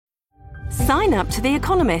Sign up to The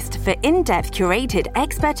Economist for in-depth curated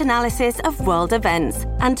expert analysis of world events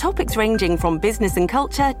and topics ranging from business and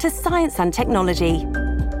culture to science and technology.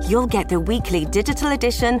 You'll get the weekly digital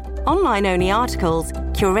edition, online-only articles,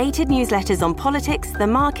 curated newsletters on politics, the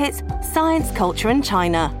markets, science, culture and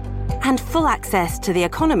China, and full access to The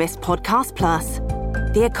Economist Podcast Plus.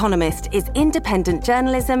 The Economist is independent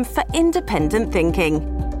journalism for independent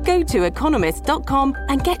thinking. Go to economist.com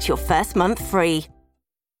and get your first month free.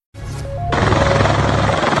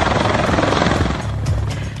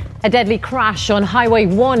 A deadly crash on Highway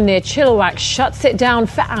 1 near Chilliwack shuts it down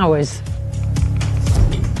for hours.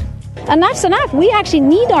 Enough's enough. We actually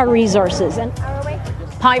need our resources.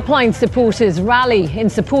 Pipeline supporters rally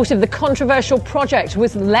in support of the controversial project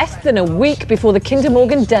with less than a week before the Kinder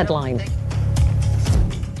Morgan deadline.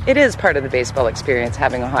 It is part of the baseball experience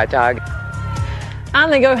having a hot dog.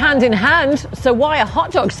 And they go hand in hand, so why are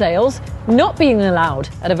hot dog sales not being allowed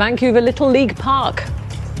at a Vancouver Little League park?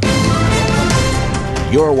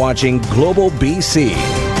 You're watching Global BC.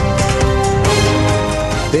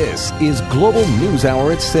 This is Global News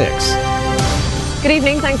Hour at 6. Good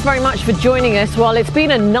evening. Thanks very much for joining us. Well, it's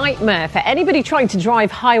been a nightmare for anybody trying to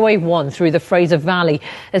drive Highway 1 through the Fraser Valley.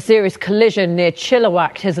 A serious collision near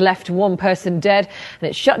Chilliwack has left one person dead and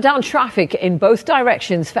it shut down traffic in both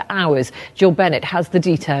directions for hours. Jill Bennett has the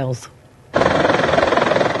details.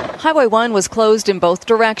 Highway 1 was closed in both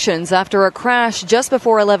directions after a crash just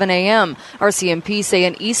before 11 a.m. RCMP say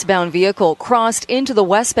an eastbound vehicle crossed into the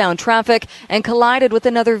westbound traffic and collided with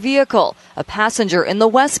another vehicle. A passenger in the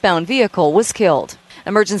westbound vehicle was killed.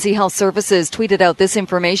 Emergency Health Services tweeted out this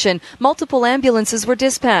information. Multiple ambulances were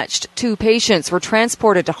dispatched. 2 patients were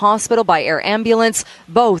transported to hospital by air ambulance,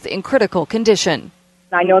 both in critical condition.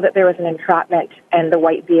 I know that there was an entrapment in the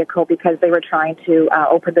white vehicle because they were trying to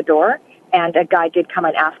open the door. And a guy did come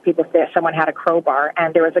and ask people if someone had a crowbar,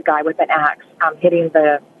 and there was a guy with an axe hitting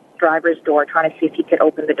the driver's door, trying to see if he could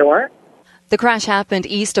open the door. The crash happened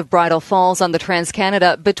east of Bridal Falls on the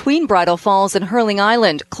Trans-Canada, between Bridal Falls and Hurling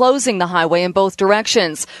Island, closing the highway in both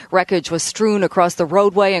directions. Wreckage was strewn across the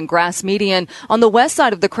roadway and grass median. On the west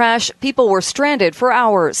side of the crash, people were stranded for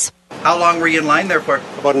hours. How long were you in line there for?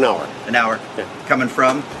 About an hour. An hour? Yeah. Coming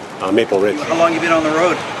from? Maple Ridge. How long have you been on the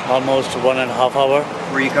road? Almost 1.5 hours.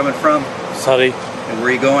 Where are you coming from? Sorry. And where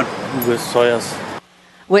are you going? With Soyas.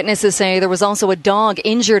 Witnesses say there was also a dog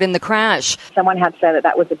injured in the crash. Someone had said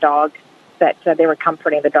that was a dog that they were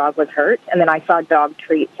comforting. The dog was hurt. And then I saw dog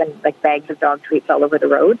treats and bags of dog treats all over the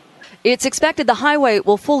road. It's expected the highway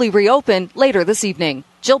will fully reopen later this evening.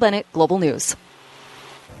 Jill Bennett, Global News.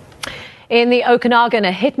 In the Okanagan,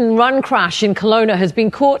 a hit-and-run crash in Kelowna has been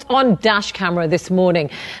caught on dash camera this morning.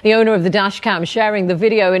 The owner of the dash cam sharing the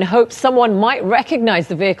video in hopes someone might recognise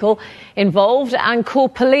the vehicle involved and call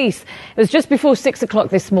police. It was just before 6 o'clock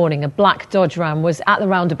this morning. A black Dodge Ram was at the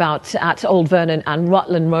roundabout at Old Vernon and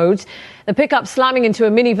Rutland Roads. The pickup slamming into a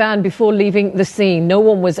minivan before leaving the scene. No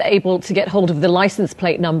one was able to get hold of the licence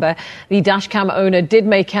plate number. The dash cam owner did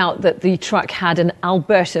make out that the truck had an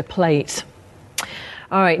Alberta plate.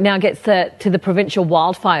 All right, now gets to the provincial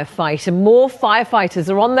wildfire fight. And more firefighters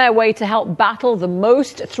are on their way to help battle the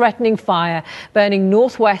most threatening fire burning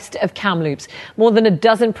northwest of Kamloops. More than a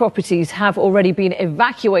dozen properties have already been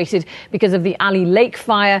evacuated because of the Ali Lake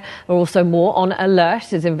fire. There are also more on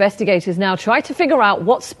alert as investigators now try to figure out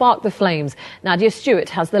what sparked the flames. Nadia Stewart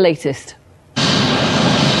has the latest.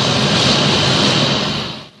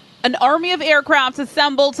 An army of aircraft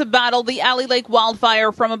assembled to battle the Ali Lake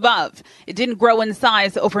wildfire from above. It didn't grow in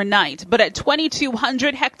size overnight, but at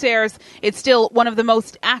 2,200 hectares, it's still one of the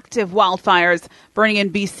most active wildfires burning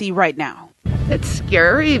in BC right now. It's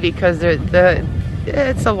scary because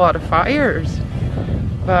it's a lot of fires,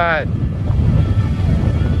 but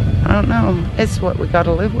I don't know. It's what we got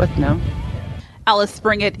to live with now. Alice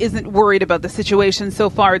Springett isn't worried about the situation so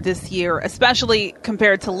far this year, especially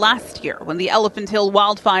compared to last year when the Elephant Hill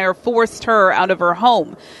wildfire forced her out of her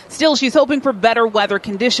home. Still, she's hoping for better weather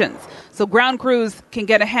conditions so ground crews can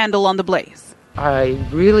get a handle on the blaze. I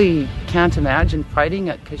really can't imagine fighting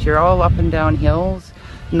it because you're all up and down hills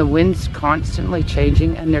and the wind's constantly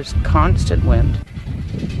changing and there's constant wind.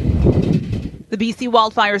 The BC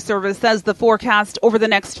Wildfire Service says the forecast over the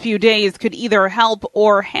next few days could either help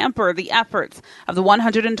or hamper the efforts of the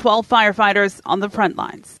 112 firefighters on the front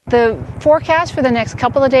lines. The forecast for the next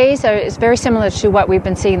couple of days is very similar to what we've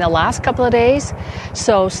been seeing the last couple of days.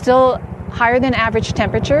 So still higher than average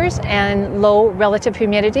temperatures and low relative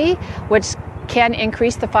humidity, which can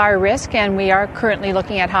increase the fire risk, and we are currently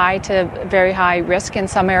looking at high to very high risk in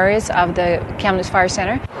some areas of the Kamloops Fire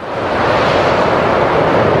Centre.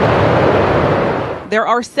 there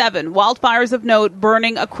are 7 wildfires of note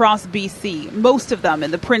burning across BC, most of them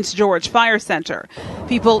in the Prince George Fire Centre.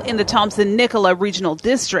 People in the Thompson-Nicola Regional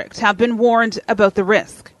District have been warned about the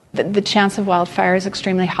risk. The chance of wildfire is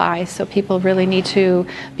extremely high, so people really need to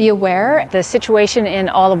be aware. The situation in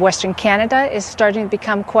all of Western Canada is starting to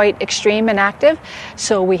become quite extreme and active,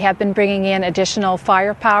 so we have been bringing in additional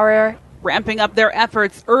firepower. Ramping up their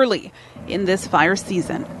efforts early in this fire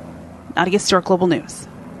season. Nadia Stewart, Global News.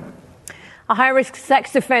 A high-risk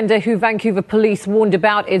sex offender who Vancouver police warned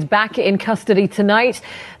about is back in custody tonight.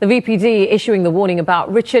 The VPD issuing the warning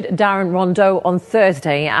about Richard Darren Rondeau on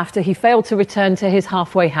Thursday after he failed to return to his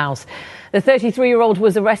halfway house. The 33-year-old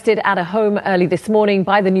was arrested at a home early this morning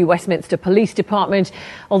by the New Westminster Police Department.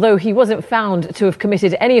 Although he wasn't found to have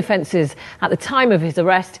committed any offences at the time of his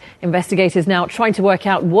arrest, investigators now trying to work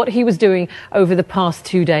out what he was doing over the past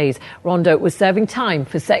 2 days. Rondeau was serving time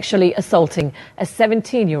for sexually assaulting a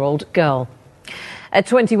 17-year-old girl. A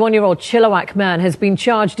 21-year-old Chilliwack man has been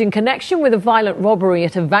charged in connection with a violent robbery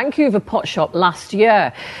at a Vancouver pot shop last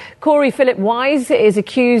year. Corey Philip Wise is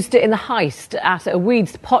accused in the heist at a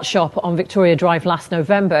Weeds pot shop on Victoria Drive last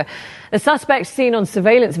November. The suspect, seen on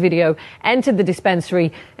surveillance video, entered the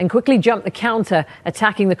dispensary and quickly jumped the counter,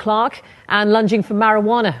 attacking the clerk and lunging for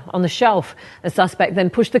marijuana on the shelf. The suspect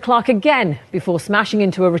then pushed the clerk again before smashing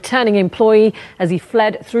into a returning employee as he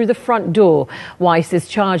fled through the front door. Weiss is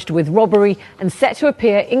charged with robbery and set to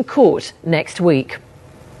appear in court next week.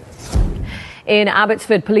 In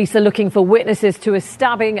Abbotsford, police are looking for witnesses to a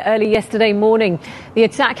stabbing early yesterday morning. The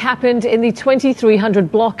attack happened in the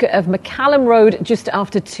 2300 block of McCallum Road just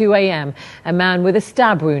after 2 a.m. A man with a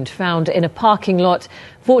stab wound found in a parking lot.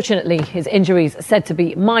 Fortunately, his injuries said to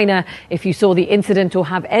be minor. If you saw the incident or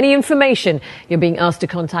have any information, you're being asked to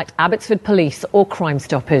contact Abbotsford Police or Crime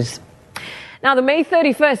Stoppers. Now, the May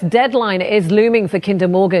 31st deadline is looming for Kinder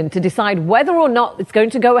Morgan to decide whether or not it's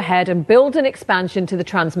going to go ahead and build an expansion to the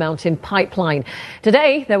Trans Mountain pipeline.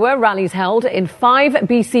 Today, there were rallies held in 5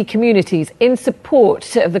 BC communities in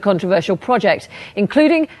support of the controversial project,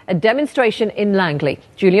 including a demonstration in Langley.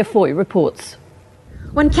 Julia Foy reports.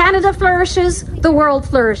 When Canada flourishes, the world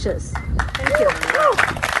flourishes. Thank you.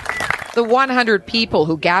 The 100 people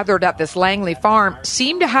who gathered at this Langley farm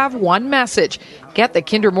seem to have one message: get the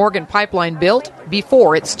Kinder Morgan pipeline built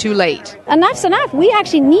before it's too late. Enough's enough. We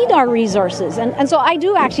actually need our resources. And so I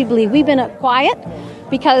do actually believe we've been quiet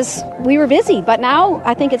because we were busy. But now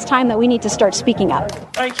I think it's time that we need to start speaking up.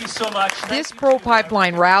 Thank you so much. This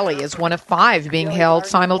pro-pipeline rally is one of 5 being held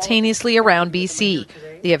simultaneously around BC.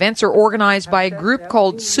 The events are organized by a group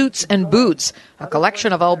called Suits and Boots, a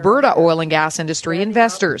collection of Alberta oil and gas industry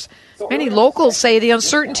investors. Many locals say the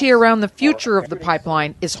uncertainty around the future of the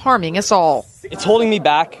pipeline is harming us all. It's holding me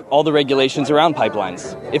back, all the regulations around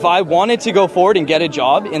pipelines. If I wanted to go forward and get a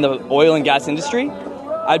job in the oil and gas industry,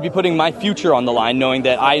 I'd be putting my future on the line knowing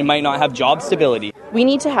that I might not have job stability. We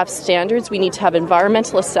need to have standards, we need to have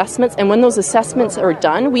environmental assessments, and when those assessments are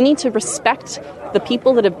done, we need to respect the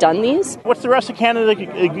people that have done these. What's the rest of Canada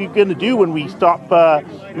going to do when we stop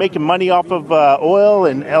making money off of oil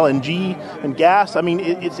and LNG and gas? I mean,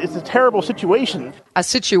 it's a terrible situation. A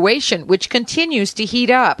situation which continues to heat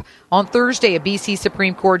up. On Thursday, a BC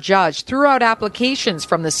Supreme Court judge threw out applications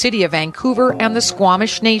from the City of Vancouver and the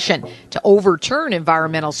Squamish Nation to overturn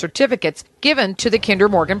environmental certificates given to the Kinder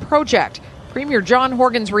Morgan project. Premier John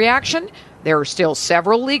Horgan's reaction? There are still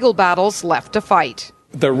several legal battles left to fight.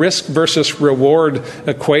 The risk versus reward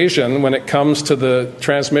equation when it comes to the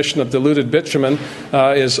transmission of diluted bitumen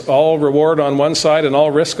is all reward on one side and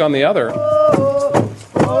all risk on the other.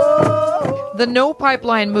 The No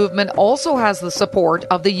Pipeline movement also has the support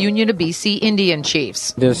of the Union of BC Indian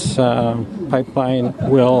Chiefs. This pipeline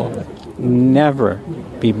will never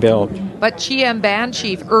be built. But Chiem Band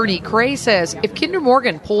Chief Ernie Cray says if Kinder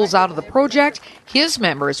Morgan pulls out of the project, his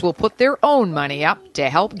members will put their own money up to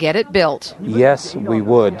help get it built. Yes, we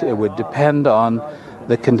would. It would depend on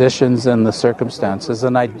the conditions and the circumstances.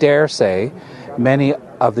 And I dare say many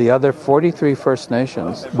of the other 43 First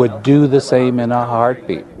Nations would do the same in a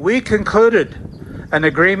heartbeat. We concluded an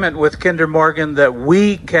agreement with Kinder Morgan that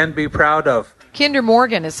we can be proud of. Kinder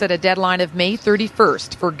Morgan has set a deadline of May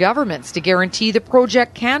 31st for governments to guarantee the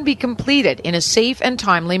project can be completed in a safe and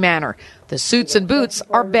timely manner. The Suits and Boots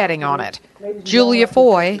are betting on it. Julia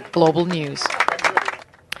Foy, Global News.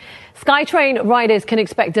 SkyTrain riders can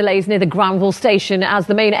expect delays near the Granville station as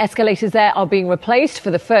the main escalators there are being replaced for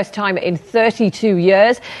the first time in 32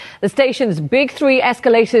 years. The station's big 3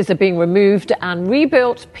 escalators are being removed and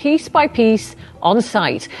rebuilt piece by piece on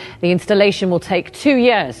site. The installation will take 2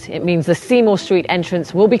 years. It means the Seymour Street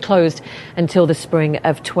entrance will be closed until the spring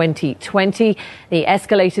of 2020. The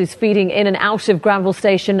escalators feeding in and out of Granville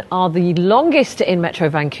station are the longest in Metro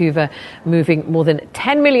Vancouver, moving more than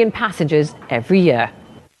 10 million passengers every year.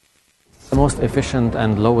 The most efficient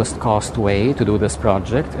and lowest cost way to do this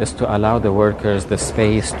project is to allow the workers the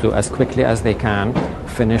space to, as quickly as they can,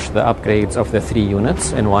 finish the upgrades of the 3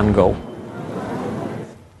 units in one go.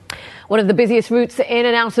 One of the busiest routes in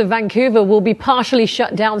and out of Vancouver will be partially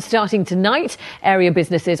shut down starting tonight. Area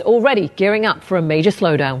businesses already gearing up for a major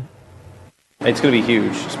slowdown. It's going to be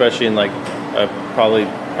huge, especially in probably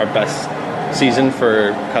our best season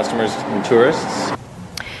for customers and tourists.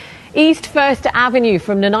 East First Avenue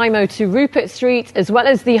from Nanaimo to Rupert Street, as well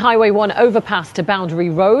as the Highway 1 overpass to Boundary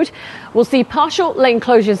Road, will see partial lane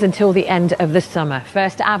closures until the end of the summer.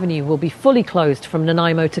 First Avenue will be fully closed from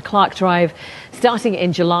Nanaimo to Clark Drive starting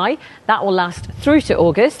in July. That will last through to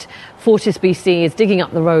August. Fortis BC is digging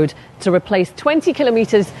up the road to replace 20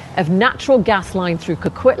 kilometres of natural gas line through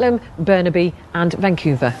Coquitlam, Burnaby and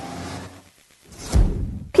Vancouver.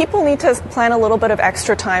 People need to plan a little bit of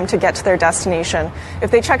extra time to get to their destination.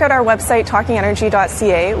 If they check out our website,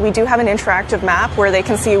 talkingenergy.ca, we do have an interactive map where they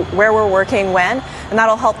can see where we're working, when, and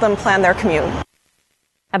that'll help them plan their commute.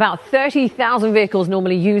 About 30,000 vehicles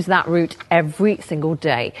normally use that route every single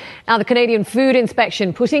day. Now, the Canadian Food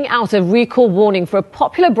Inspection putting out a recall warning for a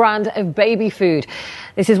popular brand of baby food.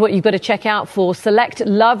 This is what you've got to check out for select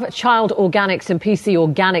Love Child Organics and PC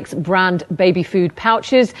Organics brand baby food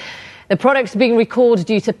pouches. The product's being recalled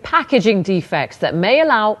due to packaging defects that may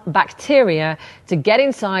allow bacteria to get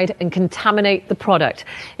inside and contaminate the product.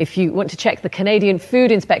 If you want to check the Canadian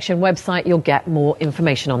Food Inspection website, you'll get more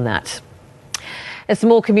information on that. A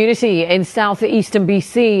small community in southeastern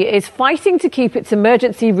BC is fighting to keep its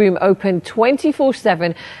emergency room open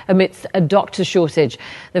 24/7 amidst a doctor shortage.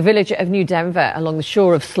 The village of New Denver, along the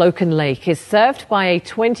shore of Slocan Lake, is served by a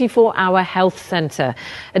 24-hour health centre.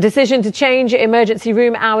 A decision to change emergency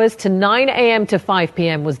room hours to 9 a.m. to 5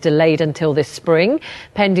 p.m. was delayed until this spring,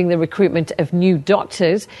 pending the recruitment of new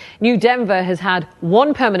doctors. New Denver has had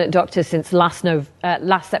 1 permanent doctor since last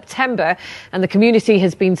September, and the community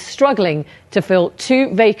has been struggling to fill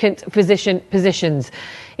 2 vacant physician positions,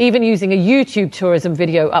 even using a YouTube tourism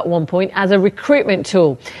video at one point as a recruitment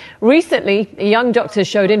tool. Recently, a young doctor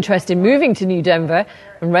showed interest in moving to New Denver,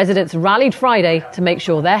 and residents rallied Friday to make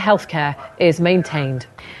sure their healthcare is maintained.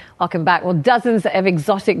 Welcome back. Well, dozens of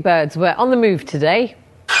exotic birds were on the move today.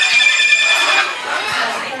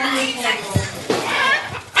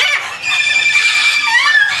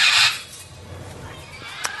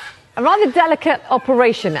 A rather delicate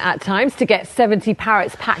operation at times to get 70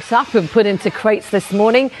 parrots packed up and put into crates this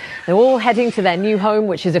morning. They're all heading to their new home,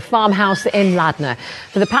 which is a farmhouse in Ladner.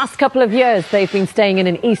 For the past couple of years, they've been staying in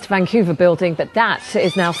an East Vancouver building, but that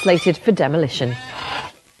is now slated for demolition.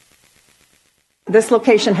 This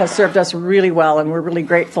location has served us really well, and we're really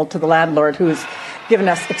grateful to the landlord who's given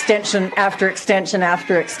us extension after extension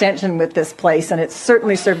after extension with this place, and it's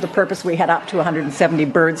certainly served the purpose. We had up to 170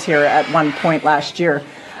 birds here at one point last year.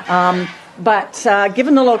 But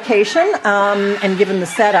given the location and given the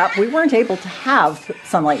setup, we weren't able to have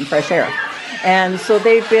sunlight and fresh air. And so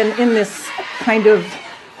they've been in this kind of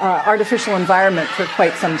artificial environment for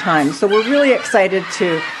quite some time. So we're really excited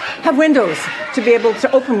to have windows, to be able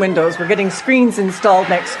to open windows. We're getting screens installed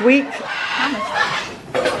next week.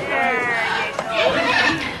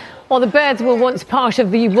 Well, the birds were once part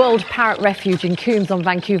of the World Parrot Refuge in Coombs on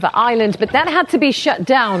Vancouver Island, but that had to be shut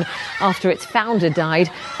down after its founder died.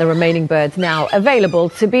 The remaining birds now available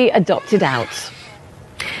to be adopted out.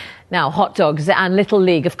 Now, hot dogs and Little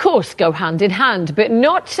League, of course, go hand in hand, but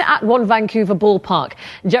not at One Vancouver Ballpark.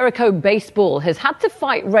 Jericho Baseball has had to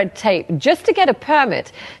fight red tape just to get a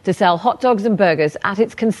permit to sell hot dogs and burgers at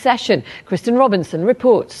its concession. Kristen Robinson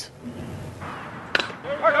reports.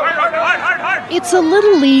 It's a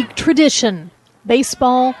Little League tradition,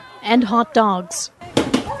 baseball and hot dogs.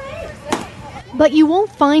 But you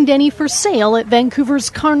won't find any for sale at Vancouver's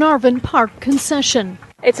Carnarvon Park concession.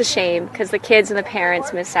 It's a shame because the kids and the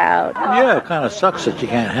parents miss out. Yeah, it kind of sucks that you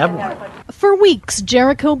can't have one. For weeks,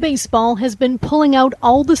 Jericho Baseball has been pulling out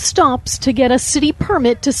all the stops to get a city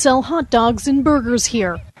permit to sell hot dogs and burgers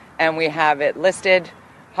here. And we have it listed.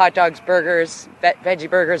 Hot dogs, burgers, veggie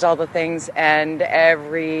burgers, all the things, and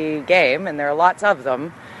every game, and there are lots of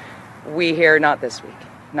them, we hear not this week,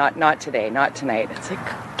 not today, not tonight. It's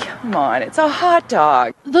like, Come on, it's a hot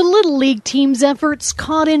dog. The Little League team's efforts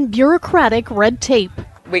caught in bureaucratic red tape.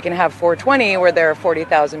 We can have 420 where there are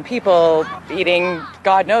 40,000 people eating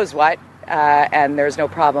God knows what, and there's no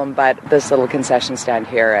problem. But this little concession stand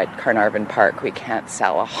here at Carnarvon Park, we can't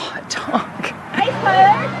sell a hot dog.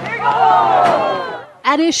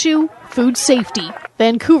 At issue, food safety.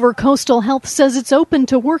 Vancouver Coastal Health says it's open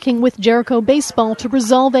to working with Jericho Baseball to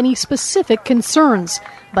resolve any specific concerns.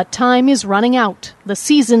 But time is running out. The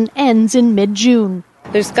season ends in mid-June.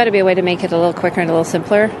 There's got to be a way to make it a little quicker and a little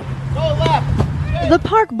simpler. The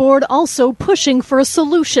park board also pushing for a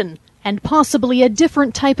solution and possibly a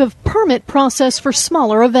different type of permit process for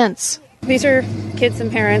smaller events. These are kids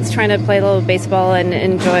and parents trying to play a little baseball and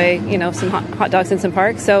enjoy, some hot dogs in some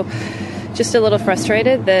parks. So just a little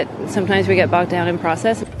frustrated that sometimes we get bogged down in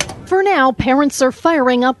process. For now, parents are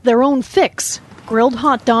firing up their own fix. Grilled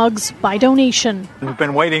hot dogs by donation. We've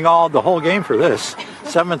been waiting the whole game for this.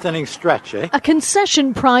 7th inning stretch, eh? A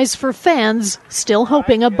concession prize for fans, still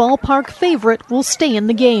hoping a ballpark favorite will stay in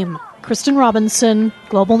the game. Kristen Robinson,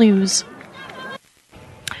 Global News.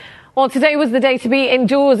 Well, today was the day to be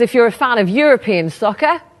indoors if you're a fan of European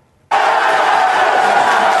soccer.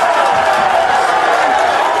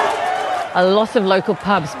 A lot of local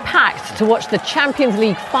pubs packed to watch the Champions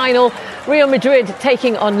League final. Real Madrid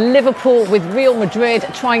taking on Liverpool, with Real Madrid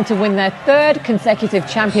trying to win their third consecutive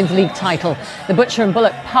Champions League title. The Butcher and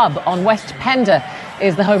Bullock pub on West Pender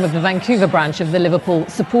is the home of the Vancouver branch of the Liverpool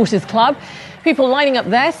Supporters Club. People lining up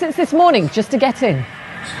there since this morning just to get in.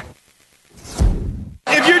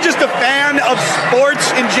 If you're just a fan of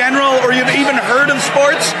sports in general, or you've even heard of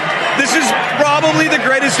sports, this is probably the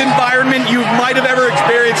greatest environment you might have ever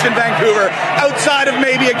experienced in Vancouver, outside of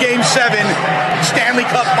maybe a Game 7 Stanley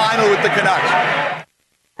Cup final with the Canucks.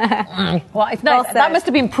 Well, it's nice. That must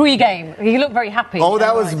have been pre-game. You look very happy. Oh,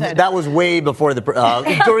 that was way before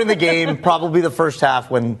during the game, probably the first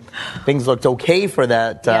half when things looked okay for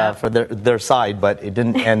that for their side, but it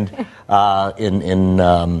didn't end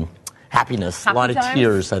in happiness. Happy a lot of times?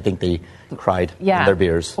 tears. I think they cried in their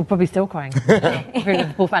beers. Or probably still crying. If you're a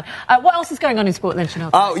Liverpool fan. What else is going on in sport then,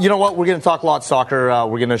 Chanel? You know what? We're going to talk a lot soccer.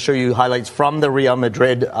 We're going to show you highlights from the Real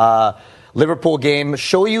Madrid Liverpool game.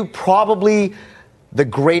 Show you probably the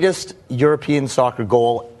greatest European soccer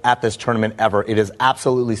goal at this tournament ever. It is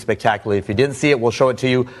absolutely spectacular. If you didn't see it, we'll show it to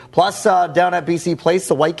you. Plus, down at BC Place,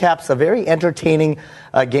 the Whitecaps, a very entertaining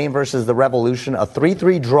game versus the Revolution. A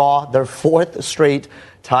 3-3 draw, their fourth straight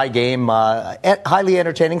tie game. Highly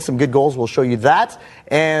entertaining. Some good goals. We'll show you that.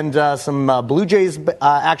 And some Blue Jays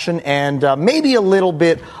action, and maybe a little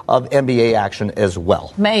bit of NBA action as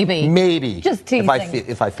well. Maybe. Just teasing.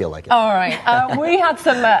 If I feel like it. All right. We had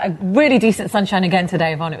some really decent sunshine again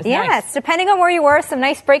today, Yvonne. It was nice. Yes, depending on where you were, some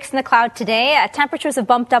nice breaks in the cloud today. Temperatures have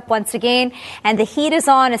bumped up once again, and the heat is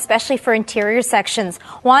on, especially for interior sections.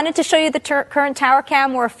 Wanted to show you the current tower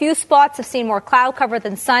cam, where a few spots have seen more cloud cover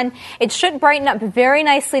than sun. It should brighten up very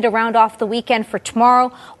nicely to round off the weekend for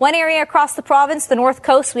tomorrow. One area across the province, the North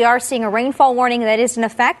Coast, we are seeing a rainfall warning that is in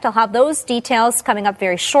effect. I'll have those details coming up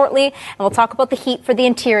very shortly, and we'll talk about the heat for the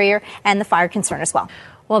interior and the fire concern as well.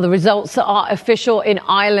 Well, the results are official in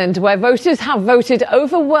Ireland, where voters have voted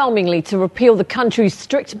overwhelmingly to repeal the country's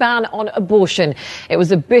strict ban on abortion. It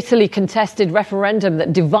was a bitterly contested referendum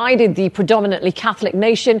that divided the predominantly Catholic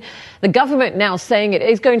nation. The government now saying it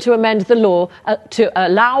is going to amend the law to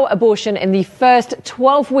allow abortion in the first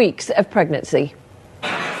 12 weeks of pregnancy.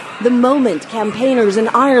 The moment campaigners in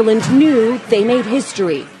Ireland knew they made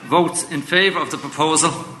history. Votes in favour of the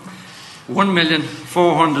proposal,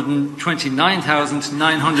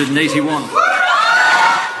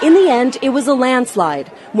 1,429,981. In the end, it was a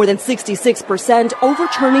landslide, more than 66%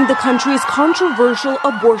 overturning the country's controversial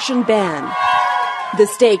abortion ban. The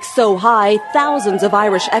stakes so high, thousands of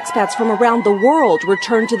Irish expats from around the world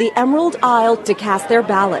returned to the Emerald Isle to cast their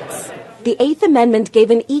ballots. The Eighth Amendment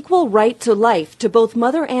gave an equal right to life to both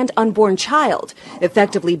mother and unborn child,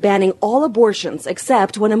 effectively banning all abortions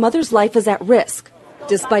except when a mother's life is at risk.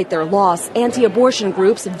 Despite their loss, anti-abortion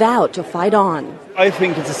groups vowed to fight on. I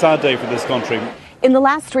think it's a sad day for this country. In the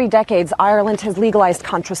last 3 decades, Ireland has legalized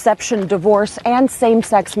contraception, divorce, and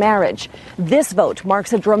same-sex marriage. This vote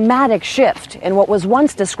marks a dramatic shift in what was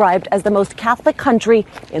once described as the most Catholic country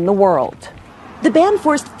in the world. The ban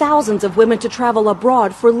forced thousands of women to travel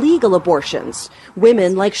abroad for legal abortions.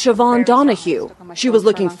 Women like Siobhan Donahue. She was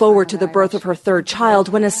looking forward to the birth of her third child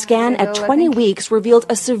when a scan at 20 weeks revealed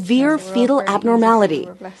a severe fetal abnormality.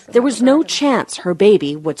 There was no chance her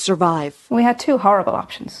baby would survive. We had 2 horrible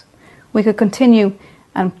options. We could continue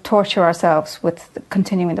and torture ourselves with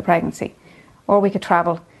continuing the pregnancy, or we could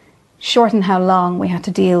travel shorten how long we had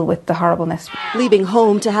to deal with the horribleness. Leaving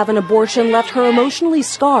home to have an abortion left her emotionally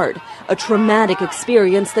scarred, a traumatic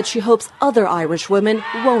experience that she hopes other Irish women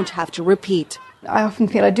won't have to repeat. I often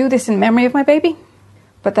feel I do this in memory of my baby,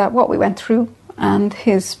 but that what we went through and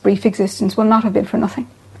his brief existence will not have been for nothing,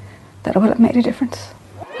 that it will have made a difference.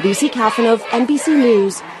 Lucy Kafanov, NBC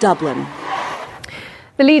News, Dublin.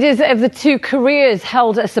 The leaders of the two Koreas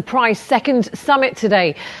held a surprise second summit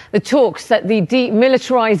today. The talks at the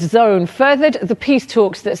demilitarized zone furthered the peace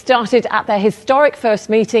talks that started at their historic first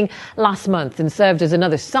meeting last month and served as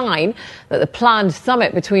another sign that the planned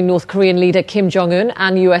summit between North Korean leader Kim Jong-un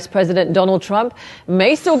and US President Donald Trump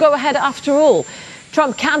may still go ahead after all.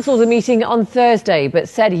 Trump cancelled the meeting on Thursday, but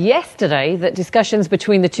said yesterday that discussions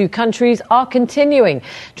between the two countries are continuing.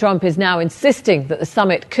 Trump is now insisting that the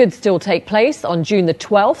summit could still take place on June the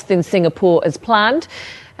 12th in Singapore as planned,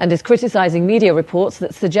 and is criticising media reports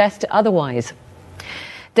that suggest otherwise.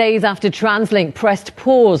 Days after TransLink pressed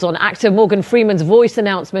pause on actor Morgan Freeman's voice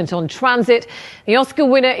announcement on Transit, the Oscar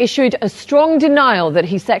winner issued a strong denial that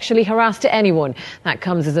he sexually harassed anyone. That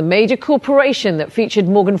comes as a major corporation that featured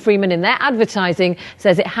Morgan Freeman in their advertising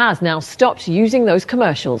says it has now stopped using those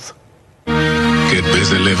commercials. Get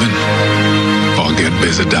busy living or get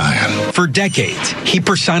busy dying. For decades, he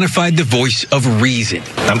personified the voice of reason.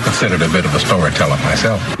 I'm considered a bit of a storyteller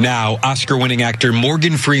myself. Now, Oscar-winning actor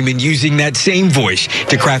Morgan Freeman using that same voice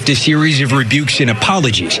to craft a series of rebukes and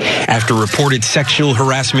apologies after reported sexual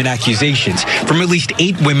harassment accusations from at least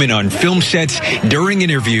 8 women on film sets, during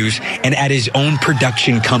interviews, and at his own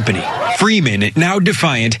production company. Freeman, now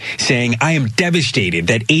defiant, saying, "I am devastated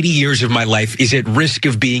that 80 years of my life is at risk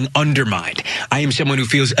of being undermined. I am someone who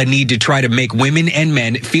feels a need to try to make women and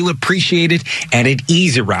men feel appreciated and at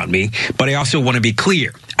ease around me, but I also want to be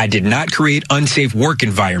clear. I did not create unsafe work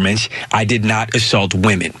environments. I did not assault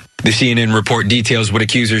women." The CNN report details what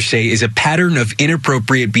accusers say is a pattern of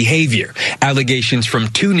inappropriate behavior. Allegations from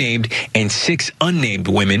 2 named and 6 unnamed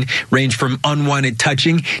women range from unwanted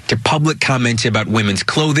touching to public comments about women's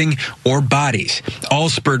clothing or bodies, all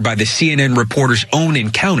spurred by the CNN reporter's own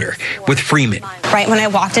encounter with Freeman. Right when I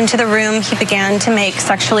walked into the room, he began to make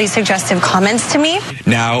sexually suggestive comments to me.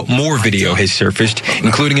 Now, more video has surfaced,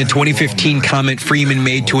 including a 2015 comment Freeman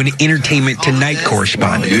made to an Entertainment Tonight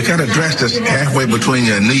correspondent. You kind of dress this halfway between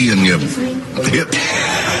your knee and your hip,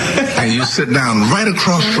 and you sit down right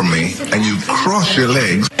across from me, and you cross your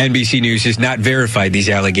legs. NBC News has not verified these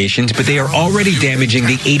allegations, but they are already damaging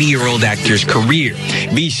the 80-year-old actor's career.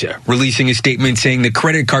 Visa releasing a statement saying the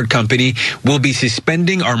credit card company will be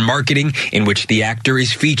suspending our marketing in which the actor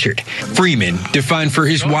is featured. Freeman, defined for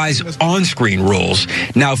his wise on-screen roles,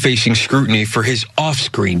 now facing scrutiny for his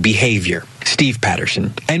off-screen behavior. Steve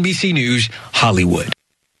Patterson, NBC News, Hollywood.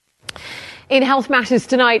 In Health Matters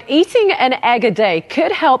tonight, eating an egg a day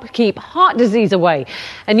could help keep heart disease away.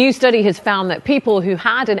 A new study has found that people who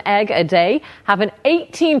had an egg a day have an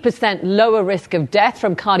 18% lower risk of death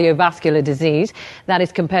from cardiovascular disease. That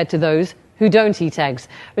is compared to those who don't eat eggs.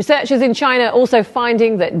 Researchers in China also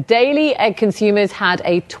finding that daily egg consumers had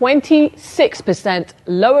a 26%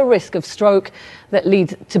 lower risk of stroke that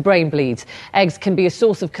leads to brain bleeds. Eggs can be a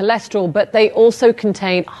source of cholesterol, but they also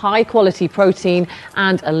contain high-quality protein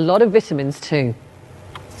and a lot of vitamins too.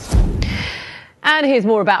 And here's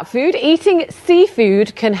more about food. Eating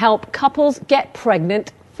seafood can help couples get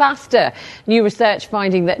pregnant faster. New research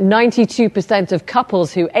finding that 92% of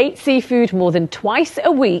couples who ate seafood more than twice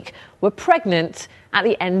a week were pregnant at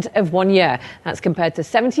the end of 1 year. That's compared to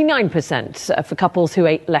 79% for couples who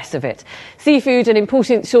ate less of it. Seafood, an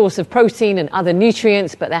important source of protein and other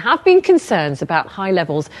nutrients, but there have been concerns about high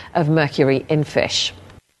levels of mercury in fish.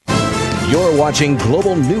 You're watching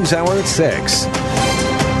Global News Hour at 6.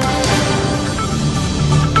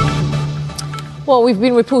 Well, we've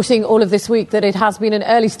been reporting all of this week that it has been an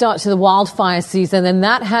early start to the wildfire season, and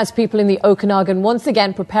that has people in the Okanagan once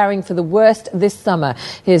again preparing for the worst this summer.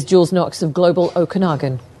 Here's Jules Knox of Global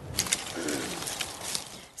Okanagan.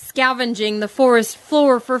 Scavenging the forest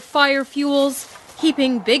floor for fire fuels,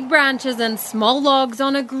 heaping big branches and small logs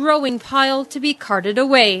on a growing pile to be carted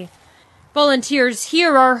away. Volunteers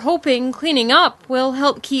here are hoping cleaning up will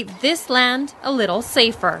help keep this land a little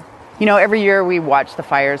safer. You know, every year we watch the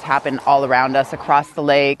fires happen all around us, across the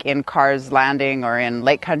lake, in Carr's Landing or in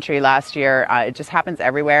Lake Country last year. It just happens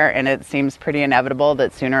everywhere, and it seems pretty inevitable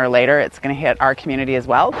that sooner or later it's going to hit our community as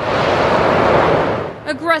well.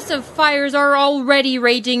 Aggressive fires are already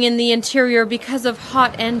raging in the interior because of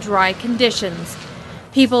hot and dry conditions.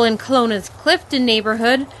 People in Kelowna's Clifton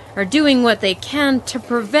neighborhood are doing what they can to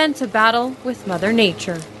prevent a battle with Mother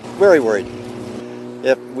Nature. Very worried.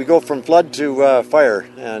 If we go from flood to fire,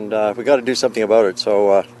 and we got to do something about it.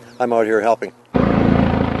 So I'm out here helping.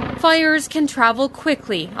 Fires can travel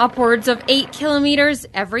quickly, upwards of 8 kilometers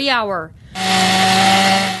every hour.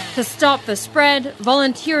 To stop the spread,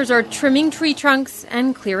 volunteers are trimming tree trunks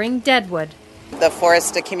and clearing deadwood. The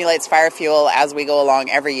forest accumulates fire fuel as we go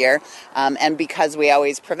along every year, and because we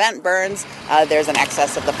always prevent burns, there's an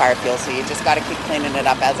excess of the fire fuel, so you just got to keep cleaning it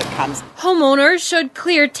up as it comes. Homeowners should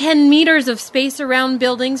clear 10 meters of space around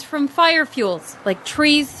buildings from fire fuels, like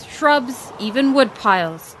trees, shrubs, even wood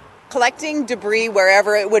piles. Collecting debris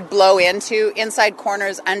wherever it would blow into, inside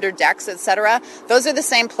corners, under decks, etc. Those are the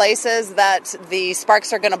same places that the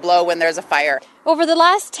sparks are going to blow when there's a fire. Over the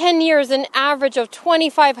last 10 years, an average of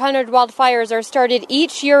 2,500 wildfires are started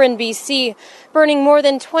each year in BC, burning more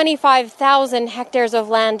than 25,000 hectares of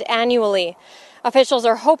land annually. Officials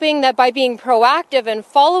are hoping that by being proactive and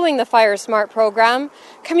following the Fire Smart program,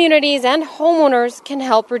 communities and homeowners can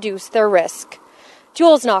help reduce their risk.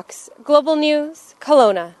 Jules Knox, Global News,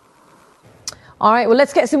 Kelowna. All right, well,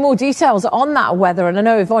 let's get some more details on that weather. And I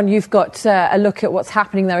know, Yvonne, you've got a look at what's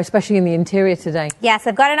happening there, especially in the interior today. Yes,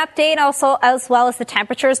 I've got an update also as well as the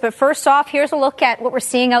temperatures. But first off, here's a look at what we're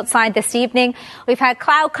seeing outside this evening. We've had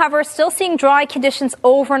cloud cover, still seeing dry conditions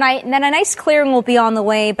overnight, and then a nice clearing will be on the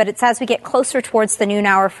way. But it's as we get closer towards the noon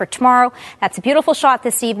hour for tomorrow. That's a beautiful shot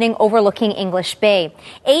this evening overlooking English Bay.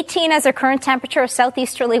 18 as our current temperature, a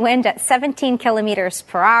southeasterly wind at 17 kilometers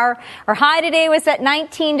per hour. Our high today was at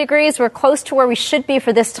 19 degrees. We're close to where we should be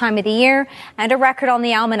for this time of the year, and a record on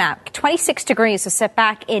the almanac. 26 degrees was set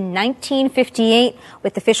back in 1958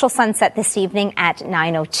 with official sunset this evening at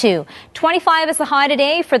 9:02. 25 is the high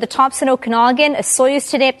today for the tops in Okanagan. Soyuz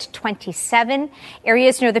today up to 27.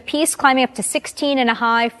 Areas near the Peace climbing up to 16 and a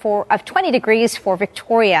high of 20 degrees for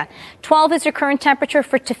Victoria. 12 is your current temperature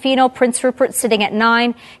for Tofino. Prince Rupert sitting at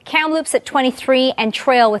 9. Kamloops at 23, and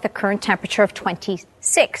Trail with a current temperature of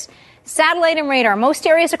 26. Satellite and radar. Most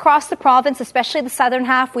areas across the province, especially the southern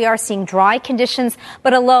half, we are seeing dry conditions,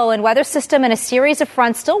 but a low and weather system and a series of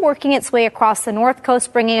fronts still working its way across the north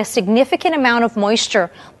coast, bringing a significant amount of moisture.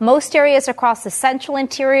 Most areas across the central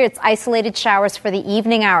interior, it's isolated showers for the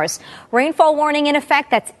evening hours. Rainfall warning in effect.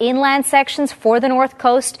 That's inland sections for the north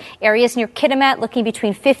coast. Areas near Kitimat looking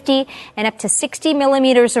between 50 and up to 60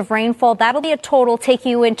 millimeters of rainfall. That'll be a total taking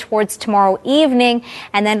you in towards tomorrow evening,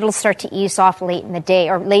 and then it'll start to ease off late in the day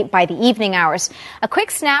or late by the evening hours. A quick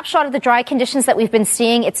snapshot of the dry conditions that we've been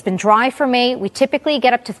seeing. It's been dry for May. We typically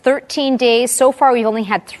get up to 13 days. So far, we've only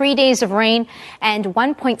had 3 days of rain and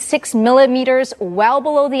 1.6 millimeters, well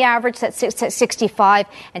below the average that's at 65,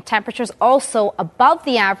 and temperatures also above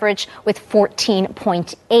the average with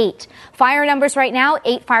 14.8. Fire numbers right now,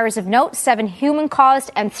 8 fires of note, 7 human-caused,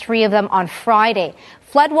 and 3 of them on Friday.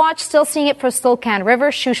 Flood watch, still seeing it for Slocan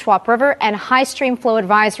River, Shuswap River, and high stream flow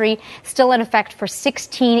advisory still in effect for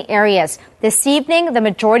 16 areas. This evening, the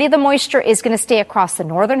majority of the moisture is going to stay across the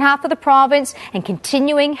northern half of the province and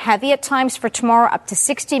continuing heavy at times for tomorrow up to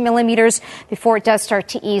 60 millimeters before it does start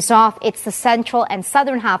to ease off. It's the central and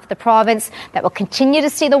southern half of the province that will continue to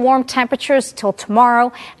see the warm temperatures till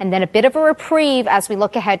tomorrow, and then a bit of a reprieve as we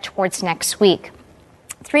look ahead towards next week.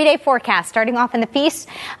 3-day forecast starting off in the Peace.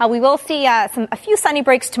 We will see a few sunny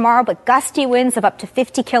breaks tomorrow, but gusty winds of up to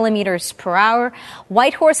 50 kilometers per hour.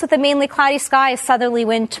 Whitehorse with a mainly cloudy sky, a southerly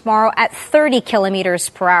wind tomorrow at 30 kilometers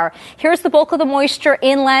per hour. Here's the bulk of the moisture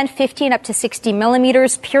inland, 15 up to 60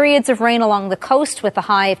 millimeters. Periods of rain along the coast with a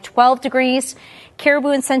high of 12 degrees. Caribou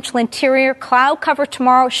and central interior, cloud cover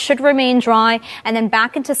tomorrow, should remain dry, and then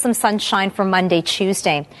back into some sunshine for Monday,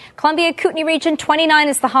 Tuesday. Columbia Kootenay region, 29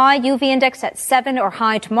 is the high, UV index at 7 or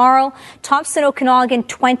high tomorrow. Thompson, Okanagan,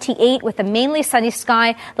 28 with a mainly sunny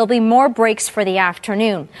sky. There'll be more breaks for the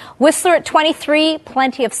afternoon. Whistler at 23,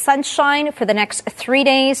 plenty of sunshine for the next 3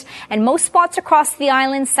 days, and most spots across the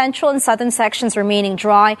island, central and southern sections remaining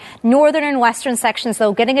dry. Northern and western sections,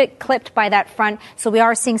 though, getting it clipped by that front, so we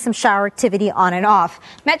are seeing some shower activity on and off.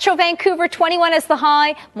 Metro Vancouver, 21 is the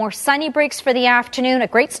high. More sunny breaks for the afternoon. A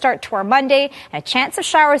great start to our Monday. And a chance of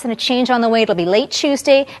showers and a change on the way. It'll be late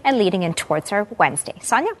Tuesday and leading in towards our Wednesday.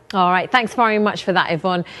 Sonia? All right. Thanks very much for that,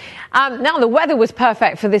 Yvonne. Now, the weather was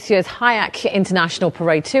perfect for this year's HIAC International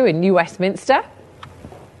Parade too in New Westminster.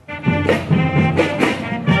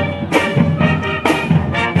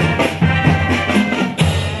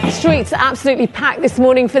 Streets absolutely packed this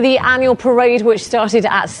morning for the annual parade, which started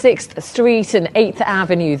at 6th Street and 8th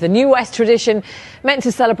Avenue. The New West tradition meant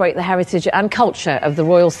to celebrate the heritage and culture of the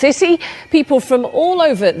royal city. People from all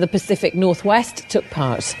over the Pacific Northwest took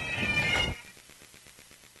part.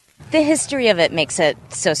 The history of it makes it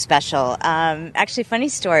so special. Actually, funny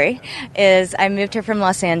story is I moved here from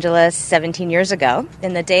Los Angeles 17 years ago.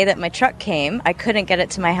 And the day that my truck came, I couldn't get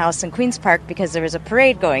it to my house in Queen's Park because there was a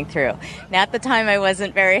parade going through. Now, at the time, I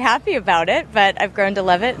wasn't very happy about it, but I've grown to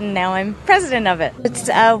love it, and now I'm president of it. It's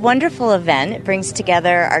a wonderful event. It brings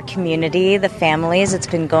together our community, the families. It's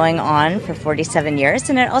been going on for 47 years,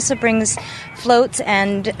 and it also brings floats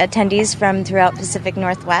and attendees from throughout Pacific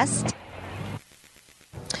Northwest.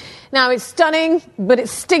 Now, it's stunning, but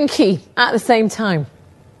it's stinky at the same time.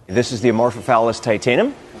 This is the Amorphophallus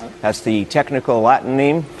titanum. That's the technical Latin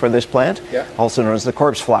name for this plant, also known as the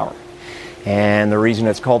corpse flower. And the reason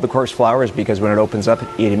it's called the corpse flower is because when it opens up,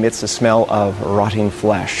 it emits the smell of rotting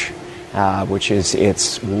flesh, which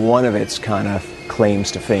is one of its kind of claims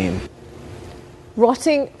to fame.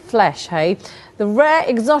 Rotting flesh, hey? The rare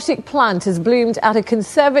exotic plant has bloomed at a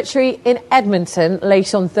conservatory in Edmonton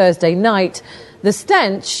late on Thursday night. The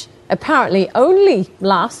stench apparently only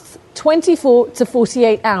lasts 24 to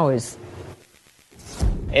 48 hours.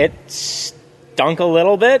 It stunk a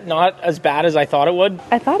little bit, not as bad as I thought it would.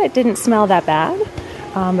 I thought it didn't smell that bad,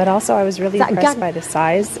 but also I was really impressed by the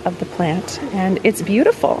size of the plant, and it's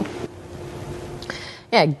beautiful.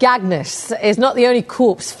 Yeah, Gagnus is not the only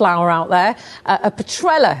corpse flower out there. A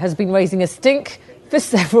Petrella has been raising a stink for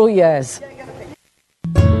several years.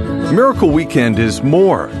 Miracle Weekend is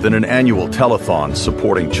more than an annual telethon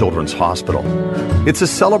supporting Children's Hospital. It's a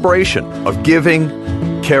celebration of giving,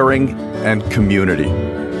 caring, and community.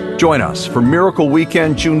 Join us for Miracle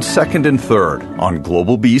Weekend June 2nd and 3rd on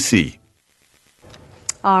Global BC.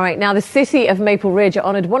 All right, now the city of Maple Ridge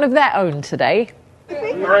honoured one of their own today.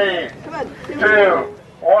 3, 2,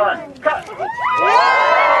 1, cut!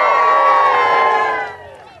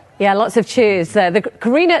 Yeah, lots of cheers. The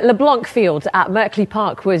Karina LeBlanc Field at Merkley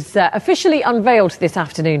Park was officially unveiled this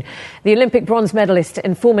afternoon. The Olympic bronze medalist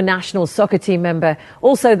and former national soccer team member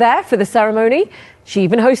also there for the ceremony. She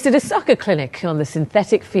even hosted a soccer clinic on the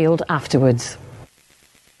synthetic field afterwards.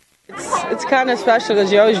 It's kind of special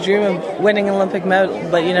because you always dream of winning an Olympic medal,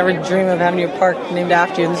 but you never dream of having your park named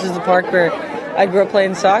after you. And this is the park where I grew up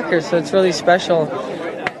playing soccer, so it's really special.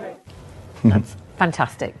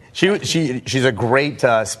 Fantastic. She's a great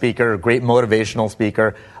speaker, a great motivational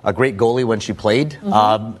speaker, a great goalie when she played.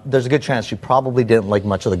 Mm-hmm. There's a good chance she probably didn't like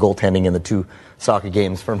much of the goaltending in the 2 soccer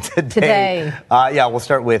games from today. We'll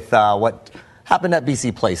start with what happened at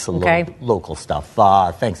BC Place, local stuff.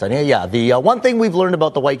 Thanks, Anya. Yeah, the one thing we've learned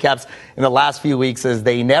about the Whitecaps in the last few weeks is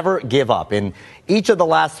they never give up. In each of the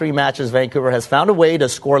last 3 matches, Vancouver has found a way to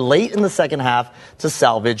score late in the second half to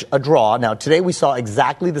salvage a draw. Now, today we saw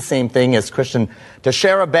exactly the same thing as Christian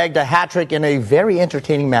Teixeira bagged a hat-trick in a very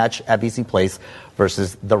entertaining match at BC Place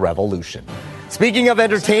versus the Revolution. Speaking of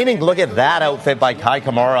entertaining, look at that outfit by Kai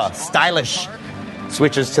Kamara. Stylish.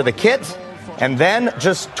 Switches to the kit. And then,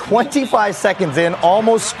 just 25 seconds in,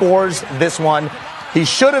 almost scores this one. He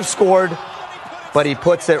should have scored, but he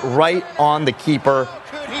puts it right on the keeper.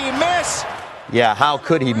 Could he miss? Yeah, how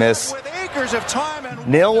could he miss?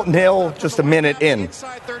 0-0, just a minute in.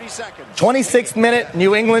 26th minute,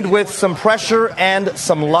 New England with some pressure and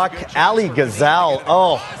some luck. Ali Ghazal,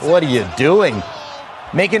 oh, what are you doing?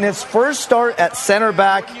 Making his first start at center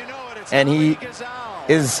back, and he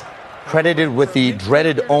is credited with the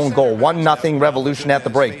dreaded own goal. 1-0 Revolution at the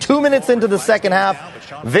break. 2 minutes into the second half,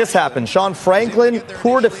 this happened. Sean Franklin,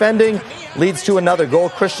 poor defending, leads to another goal.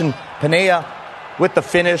 Christian Penella with the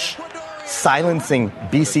finish, silencing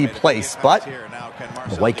BC Place. But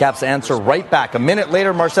the Whitecaps answer right back. A minute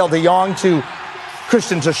later, Marcel de Jong to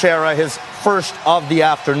Christian Teixeira, his first of the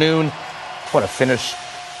afternoon. What a finish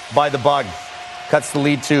by the Bug. Cuts the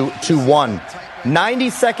lead to 2-1. 90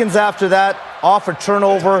 seconds after that, off a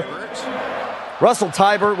turnover. Russell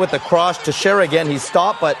Tybert with the cross. Teixeira again, he's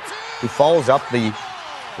stopped, but he follows up the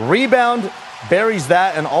rebound, buries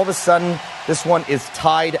that, and all of a sudden, this one is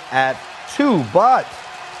tied at 2. But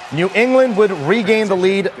New England would regain the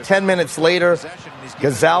lead 10 minutes later.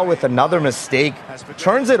 Ghazal with another mistake,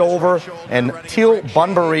 turns it over, and Teal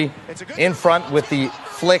Bunbury in front with the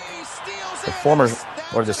flick.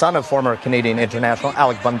 The son of former Canadian international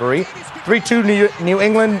Alec Bunbury. 3-2 New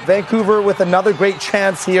England. Vancouver with another great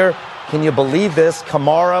chance here. Can you believe this?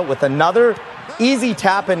 Kamara with another easy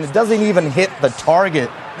tap, and it doesn't even hit the target.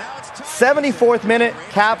 74th minute,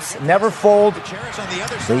 Caps never fold.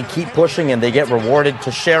 They keep pushing and they get rewarded.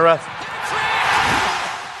 Teixeira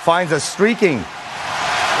finds a streaking.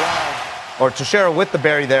 Teixeira with the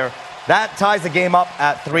bury there. That ties the game up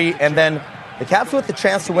at 3, and then the Caps with the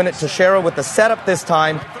chance to win it. Teixeira with the setup this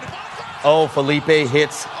time. Oh, Felipe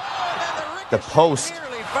hits the post.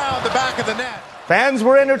 Found the back of the net. Fans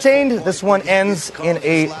were entertained. This one ends in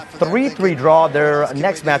a 3-3 draw. Their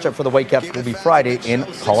next matchup for the Whitecaps will be Friday in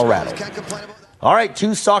Colorado. All right,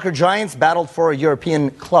 two soccer giants battled for a European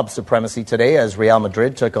club supremacy today as Real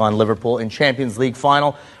Madrid took on Liverpool in Champions League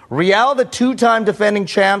final. Real, the two-time defending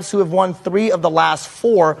champs who have won 3 of the last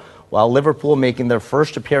 4, while Liverpool making their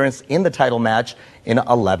first appearance in the title match in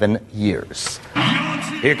 11 years.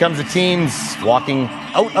 Here comes the teams walking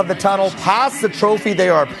out of the tunnel, past the trophy they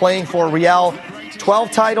are playing for. Real,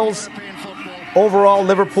 12 titles. Overall,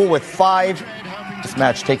 Liverpool with 5. This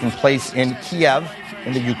match taking place in Kiev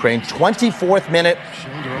in the Ukraine. 24th minute.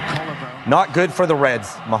 Not good for the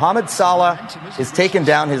Reds. Mohamed Salah is taken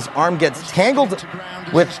down. His arm gets tangled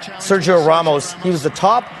with Sergio Ramos. He was the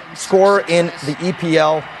top scorer in the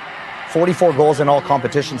EPL. 44 goals in all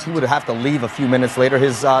competitions. He would have to leave a few minutes later.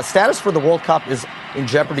 His status for the World Cup is in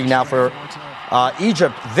jeopardy now for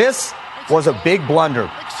Egypt. This was a big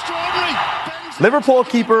blunder. Liverpool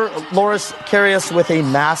keeper Loris Karius with a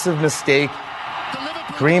massive mistake.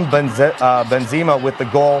 Karim Benzema with the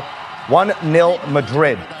goal. 1-0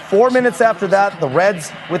 Madrid. 4 minutes after that, the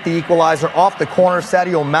Reds with the equalizer off the corner.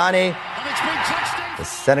 Sadio Mane, the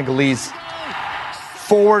Senegalese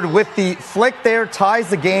forward with the flick there, ties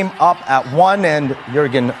the game up at 1. And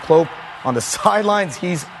Jurgen Klopp on the sidelines,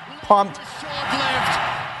 he's pumped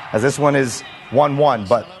as this one is 1-1.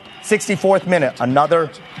 But 64th minute,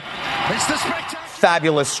 another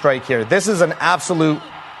fabulous strike here. This is an absolute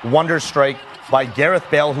wonder strike by Gareth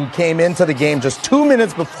Bale, who came into the game just 2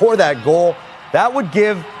 minutes before that goal. That would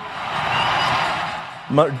give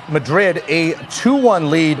Madrid a 2-1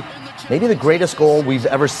 lead. Maybe the greatest goal we've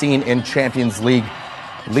ever seen in Champions League,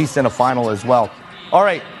 at least in a final as well. All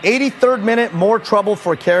right, 83rd minute, more trouble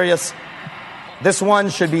for Karius. This one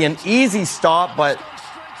should be an easy stop, but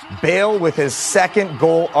Bale with his second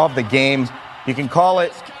goal of the game. You can call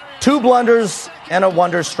it 2 blunders and a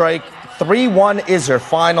wonder strike. 3-1 is your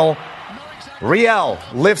final. Real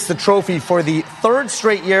lifts the trophy for the 3rd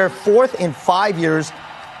straight year, 4th in 5 years,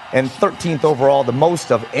 and 13th overall, the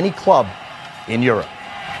most of any club in Europe.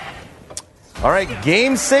 All right,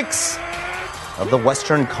 Game 6 of the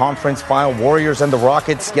Western Conference Final. Warriors and the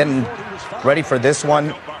Rockets getting ready for this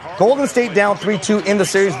one. Golden State down 3-2 in the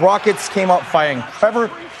series. Rockets came out firing. Trevor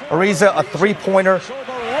Ariza, a 3-pointer.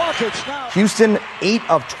 Houston, 8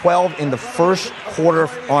 of 12 in the first quarter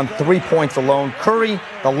on 3 points alone. Curry,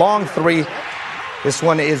 the long 3. This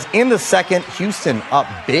one is in the second. Houston up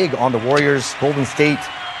big on the Warriors. Golden State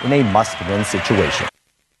in a must-win situation.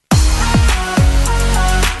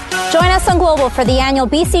 Join us on Global for the annual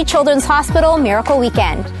BC Children's Hospital Miracle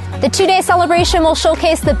Weekend. The 2-day celebration will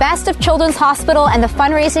showcase the best of Children's Hospital and the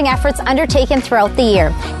fundraising efforts undertaken throughout the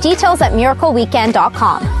year. Details at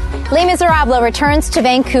miracleweekend.com. Les Miserables returns to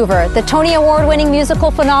Vancouver. The Tony Award-winning musical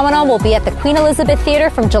phenomenon will be at the Queen Elizabeth Theatre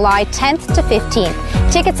from July 10th to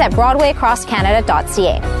 15th. Tickets at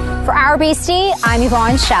BroadwayAcrossCanada.ca. For Our BC, I'm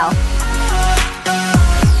Yvonne Schell.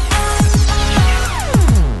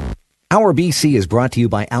 Our BC is brought to you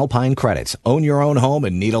by Alpine Credits. Own your own home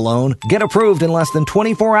and need a loan? Get approved in less than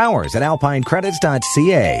 24 hours at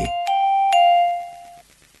alpinecredits.ca.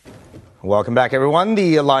 Welcome back, everyone.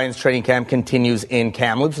 The Lions training camp continues in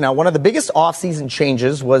Kamloops. Now, one of the biggest offseason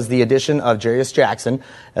changes was the addition of Jarius Jackson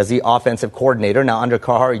as the offensive coordinator. Now, under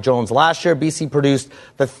Kahari Jones last year, BC produced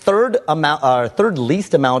the third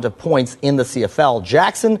least amount of points in the CFL.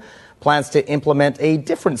 Jackson plans to implement a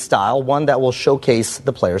different style, one that will showcase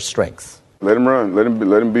the player's strengths. Let him run. Let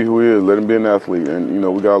him be who he is. Let him be an athlete. And,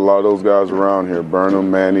 we got a lot of those guys around here.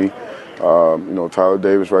 Burnham, Manny, Tyler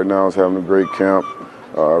Davis right now is having a great camp.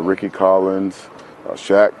 Ricky Collins,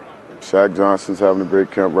 Shaq Johnson's having a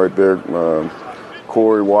great camp right there.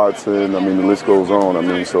 Corey Watson, the list goes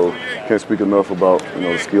on. So can't speak enough about,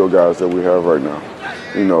 the skill guys that we have right now.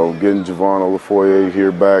 Getting Javon Olafoye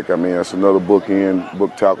here back, that's another book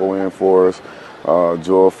tackle in for us.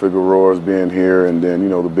 Joel Figueroa is being here, and then,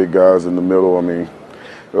 the big guys in the middle.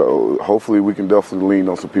 Hopefully we can definitely lean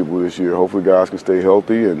on some people this year. Hopefully guys can stay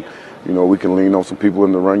healthy, and we can lean on some people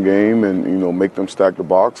in the run game and, make them stack the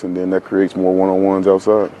box, and then that creates more one-on-ones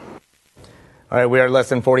outside. All right, we are less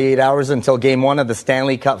than 48 hours until Game 1 of the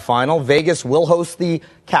Stanley Cup Final. Vegas will host the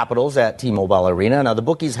Capitals at T-Mobile Arena. Now, the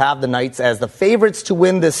bookies have the Knights as the favorites to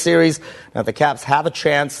win this series. Now, if the Caps have a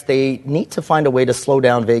chance, they need to find a way to slow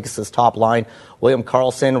down Vegas' top line. William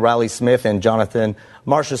Karlsson, Riley Smith, and Jonathan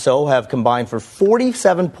Marchessault have combined for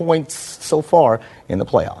 47 points so far in the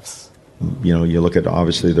playoffs. You look at,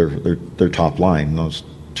 obviously, their top line. Those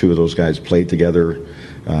two of those guys played together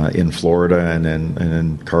in Florida, and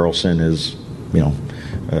then Karlsson is,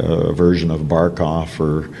 a version of Barkov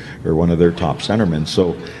or one of their top centermen.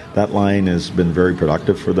 So that line has been very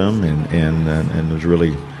productive for them and has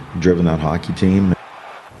really driven that hockey team.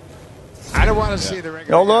 I don't want to see the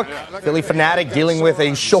regular. Oh, look, Philly Fanatic dealing with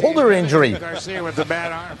a shoulder injury.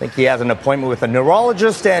 I think he has an appointment with a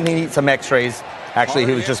neurologist and he needs some x-rays. Actually,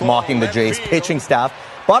 he was just mocking the Jays pitching staff.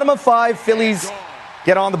 Bottom of 5, Phillies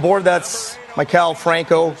get on the board. That's Maikel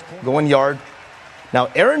Franco going yard. Now,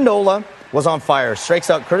 Aaron Nola was on fire. Strikes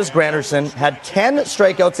out Curtis Granderson. Had 10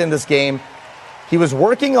 strikeouts in this game. He was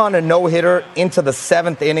working on a no-hitter into the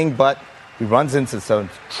 7th inning, but he runs into some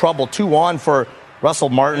trouble. 2 on for Russell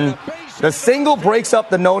Martin. The single breaks up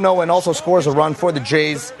the no-no and also scores a run for the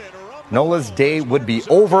Jays. Nola's day would be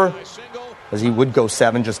over as he would go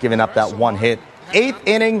 7, just giving up that 1 hit. 8th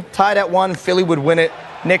inning, tied at 1. Philly would win it.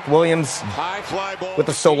 Nick Williams with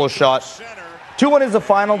a solo shot. 2-1 is the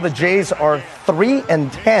final. The Jays are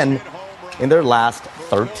 3-10 in their last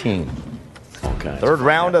 13. Third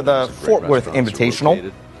round of the Fort Worth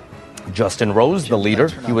Invitational. Justin Rose, the leader.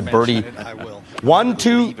 He would birdie 1,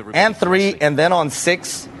 2, and 3, and then on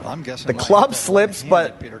 6, the club slips,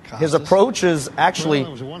 but his approach is actually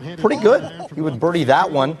pretty good. He would birdie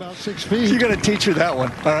that one. You're going to teach her that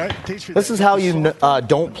one, all right? This is how you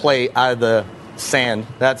don't play out of the sand.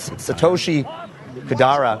 That's Satoshi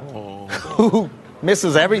Kodara, who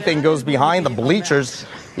misses everything, goes behind the bleachers.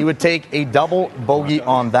 He would take a double bogey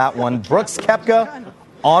on that one. Brooks Koepka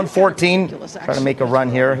on 14, trying to make a run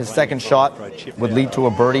here. His second shot would lead to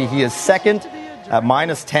a birdie. He is second at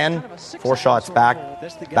 -10, 4 shots back.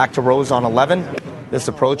 Back to Rose on 11. This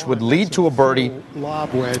approach would lead to a birdie.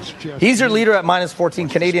 He's your leader at -14.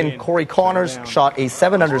 Canadian Corey Connors shot a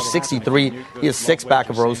 763. He is 6 back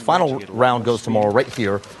of Rose. Final round goes tomorrow right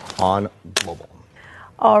here on Global.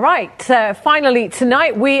 All right. Finally,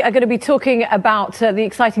 tonight we are going to be talking about the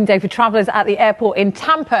exciting day for travellers at the airport in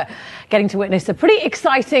Tampa, getting to witness a pretty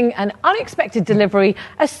exciting and unexpected delivery,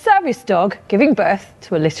 a service dog giving birth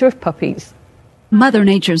to a litter of puppies. Mother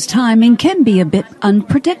Nature's timing can be a bit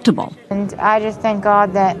unpredictable. And I just thank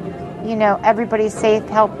God that, everybody's safe,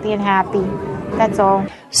 healthy, and happy. That's all.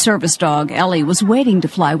 Service dog Ellie was waiting to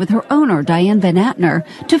fly with her owner, Diane Van Atner,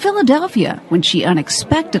 to Philadelphia when she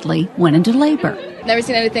unexpectedly went into labor. Never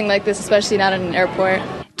seen anything like this, especially not in an airport.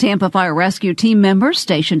 Tampa Fire Rescue team members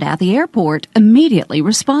stationed at the airport immediately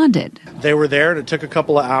responded. They were there, and it took a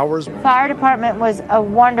couple of hours. Fire department was a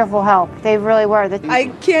wonderful help. They really were.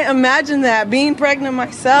 I can't imagine that, being pregnant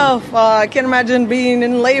myself. I can't imagine being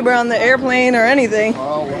in labor on the airplane or anything.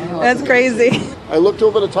 Oh, wow. That's crazy. I looked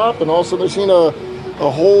over the top, and all of a sudden I seen a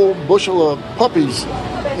whole bushel of puppies,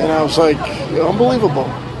 and I was like, unbelievable.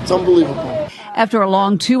 It's unbelievable. After a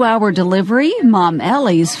long 2-hour delivery, Mom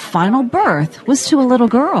Ellie's final birth was to a little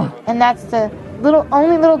girl. And that's the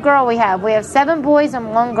only little girl we have. We have 7 boys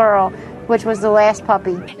and 1 girl, which was the last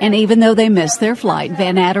puppy. And even though they missed their flight,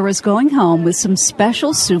 Van Atner is going home with some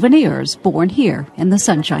special souvenirs born here in the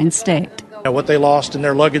Sunshine State. What they lost in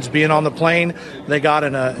their luggage being on the plane, they got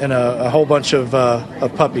in a whole bunch of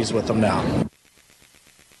puppies with them now.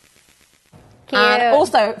 And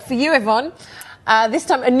also, for you, Yvonne, this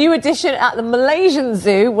time a new addition at the Malaysian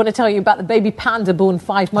Zoo. Want to tell you about the baby panda born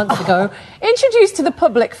 5 months ago. Introduced to the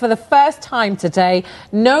public for the first time today.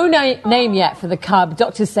 No name yet for the cub.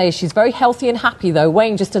 Doctors say she's very healthy and happy, though,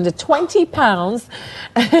 weighing just under 20 pounds.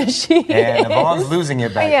 And Yvonne's losing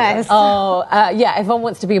it back yes. Yvonne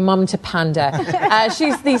wants to be a mum to panda.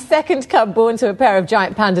 She's the second cub born to a pair of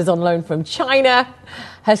giant pandas on loan from China.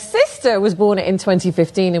 Her sister was born in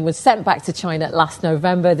 2015 and was sent back to China last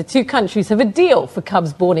November. The two countries have a deal for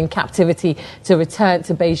cubs born in captivity to return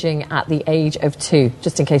to Beijing at the age of 2,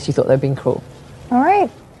 just in case you thought they were being cruel. All right.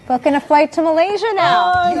 Booking a flight to Malaysia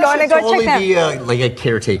now. You're going to go check them. Be like a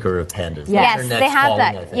caretaker of pandas. Yes, they have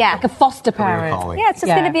that. Yeah. Like a foster parent. Yeah, it's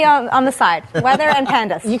just going to be on the side. Weather and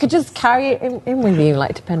pandas. You could just carry it in with you,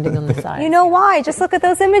 like, depending on the size. You know why? Just look at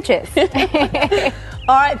those images.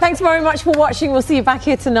 All right, thanks very much for watching. We'll see you back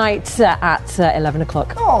here tonight at 11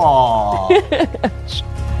 o'clock.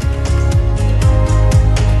 Aww.